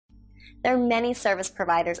There are many service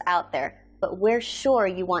providers out there, but we're sure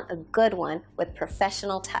you want a good one with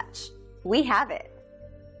professional touch. We have it.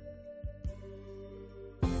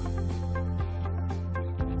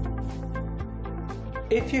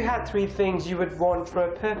 If you had 3 things you would want for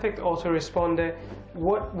a perfect autoresponder,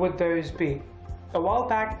 what would those be? A while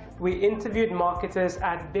back, we interviewed marketers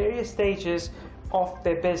at various stages of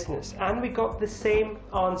their business, and we got the same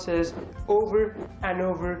answers over and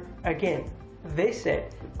over again. They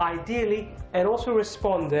said, ideally, an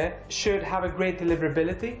autoresponder should have a great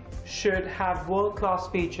deliverability, should have world-class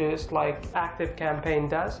features like ActiveCampaign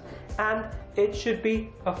does, and it should be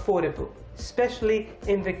affordable, especially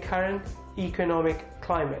in the current economic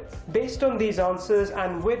climate. Based on these answers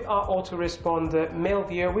and with our autoresponder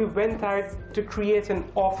MailViewer, we went out to create an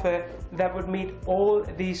offer that would meet all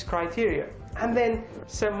these criteria, and then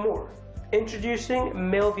some more. Introducing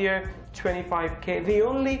MailViewer 25K, the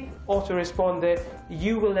only autoresponder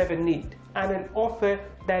you will ever need, and an offer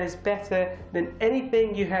that is better than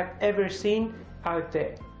anything you have ever seen out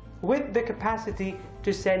there, with the capacity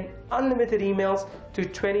to send unlimited emails to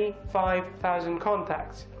 25,000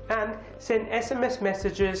 contacts and send SMS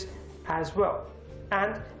messages as well,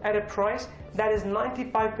 and at a price that is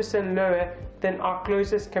 95% lower than our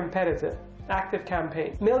closest competitor,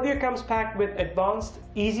 ActiveCampaign. MailViewer comes packed with advanced,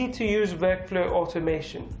 easy-to-use workflow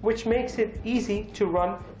automation, which makes it easy to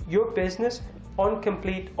run your business on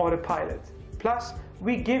complete autopilot. Plus,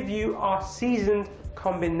 we give you our seasoned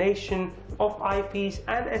combination of IPs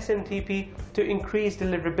and SMTP to increase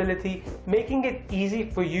deliverability, making it easy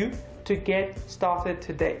for you to get started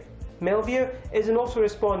today. MailViewer is an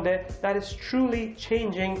autoresponder that is truly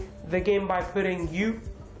changing the game by putting you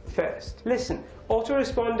first. Listen,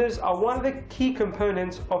 autoresponders are one of the key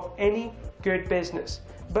components of any good business,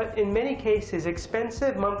 but in many cases,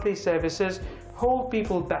 expensive monthly services hold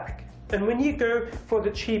people back. And when you go for the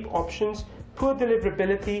cheap options, poor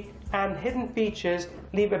deliverability and hidden features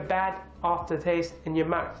leave a bad aftertaste in your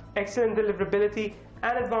mouth. Excellent deliverability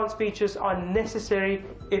and advanced features are necessary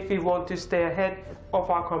if we want to stay ahead of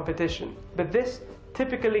our competition. But this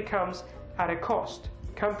typically comes at a cost.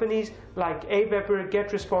 Companies like Aweber,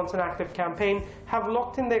 GetResponse and ActiveCampaign have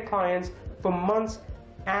locked in their clients for months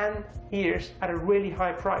and years at a really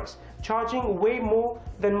high price, charging way more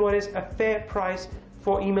than what is a fair price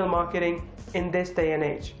for email marketing in this day and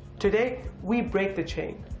age. Today, we break the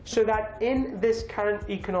chain so that in this current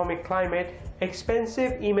economic climate,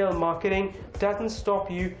 expensive email marketing doesn't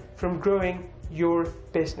stop you from growing your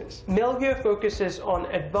business. MailViewer focuses on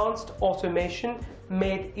advanced automation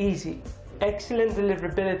made easy, excellent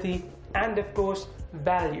deliverability, and of course,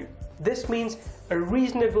 value. This means a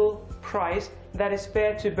reasonable price that is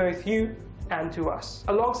fair to both you and to us,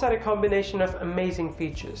 alongside a combination of amazing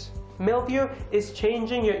features. MailViewer is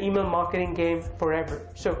changing your email marketing game forever.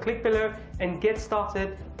 So click below and get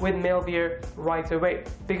started with MailViewer right away.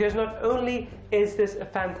 Because not only is this a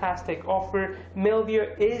fantastic offer,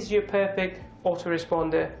 MailViewer is your perfect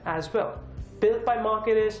autoresponder as well. Built by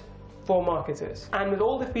marketers for marketers. And with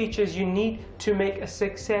all the features you need to make a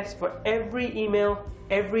success for every email,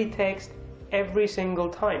 every text, every single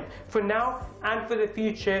time. For now and for the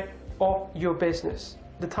future of your business.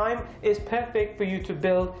 The time is perfect for you to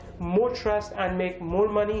build more trust and make more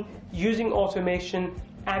money using automation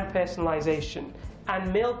and personalization.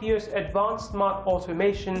 And MailViewer's advanced smart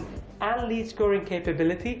automation and lead scoring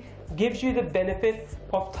capability gives you the benefit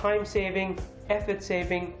of time-saving,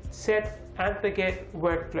 effort-saving, set and forget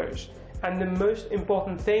workflows. And the most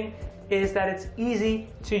important thing is that it's easy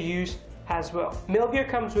to use as well. MailViewer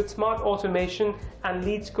comes with smart automation and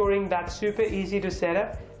lead scoring that's super easy to set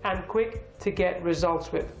up and quick to get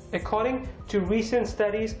results with. According to recent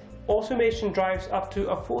studies, automation drives up to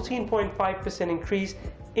a 14.5% increase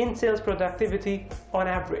in sales productivity on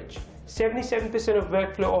average. 77% of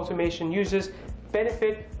workflow automation users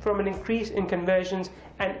benefit from an increase in conversions,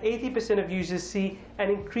 and 80% of users see an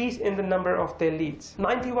increase in the number of their leads.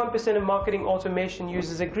 91% of marketing automation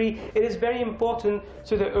users agree it is very important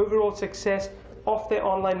to the overall success of their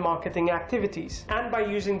online marketing activities. And by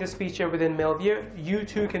using this feature within MailViewer, you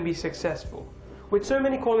too can be successful. With so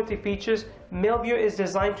many quality features, MailViewer is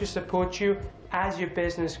designed to support you as your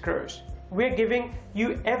business grows. We're giving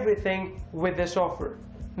you everything with this offer.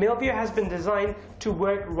 MailViewer has been designed to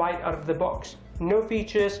work right out of the box. No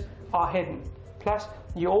features are hidden. Plus,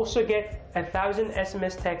 you also get 1,000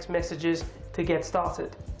 SMS text messages to get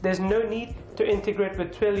started. There's no need to integrate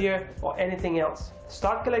with Twilio or anything else.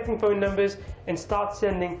 Start collecting phone numbers and start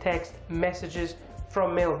sending text messages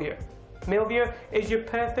from MailViewer. MailViewer is your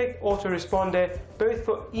perfect autoresponder both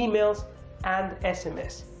for emails and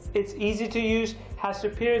SMS. It's easy to use, has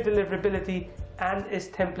superior deliverability and is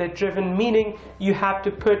template driven, meaning you have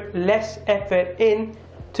to put less effort in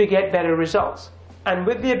to get better results. And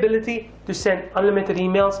with the ability to send unlimited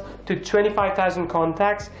emails to 25,000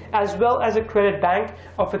 contacts, as well as a credit bank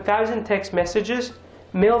of 1,000 text messages,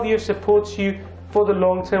 Mailview supports you for the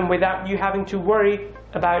long term without you having to worry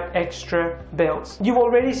about extra bills. You've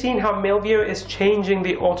already seen how Mailview is changing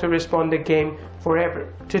the autoresponder game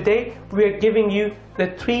forever. Today, we are giving you the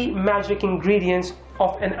 3 magic ingredients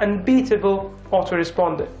of an unbeatable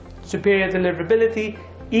autoresponder: superior deliverability,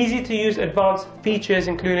 easy to use advanced features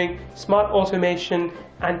including smart automation,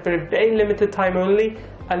 and for a very limited time only,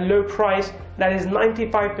 a low price that is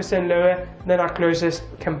 95% lower than our closest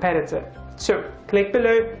competitor. So click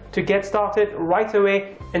below to get started right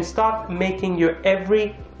away and start making your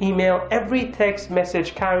every email, every text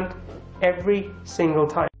message count every single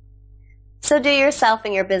time. So do yourself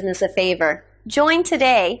and your business a favor. Join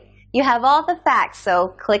today. You have all the facts, so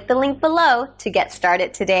click the link below to get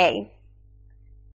started today.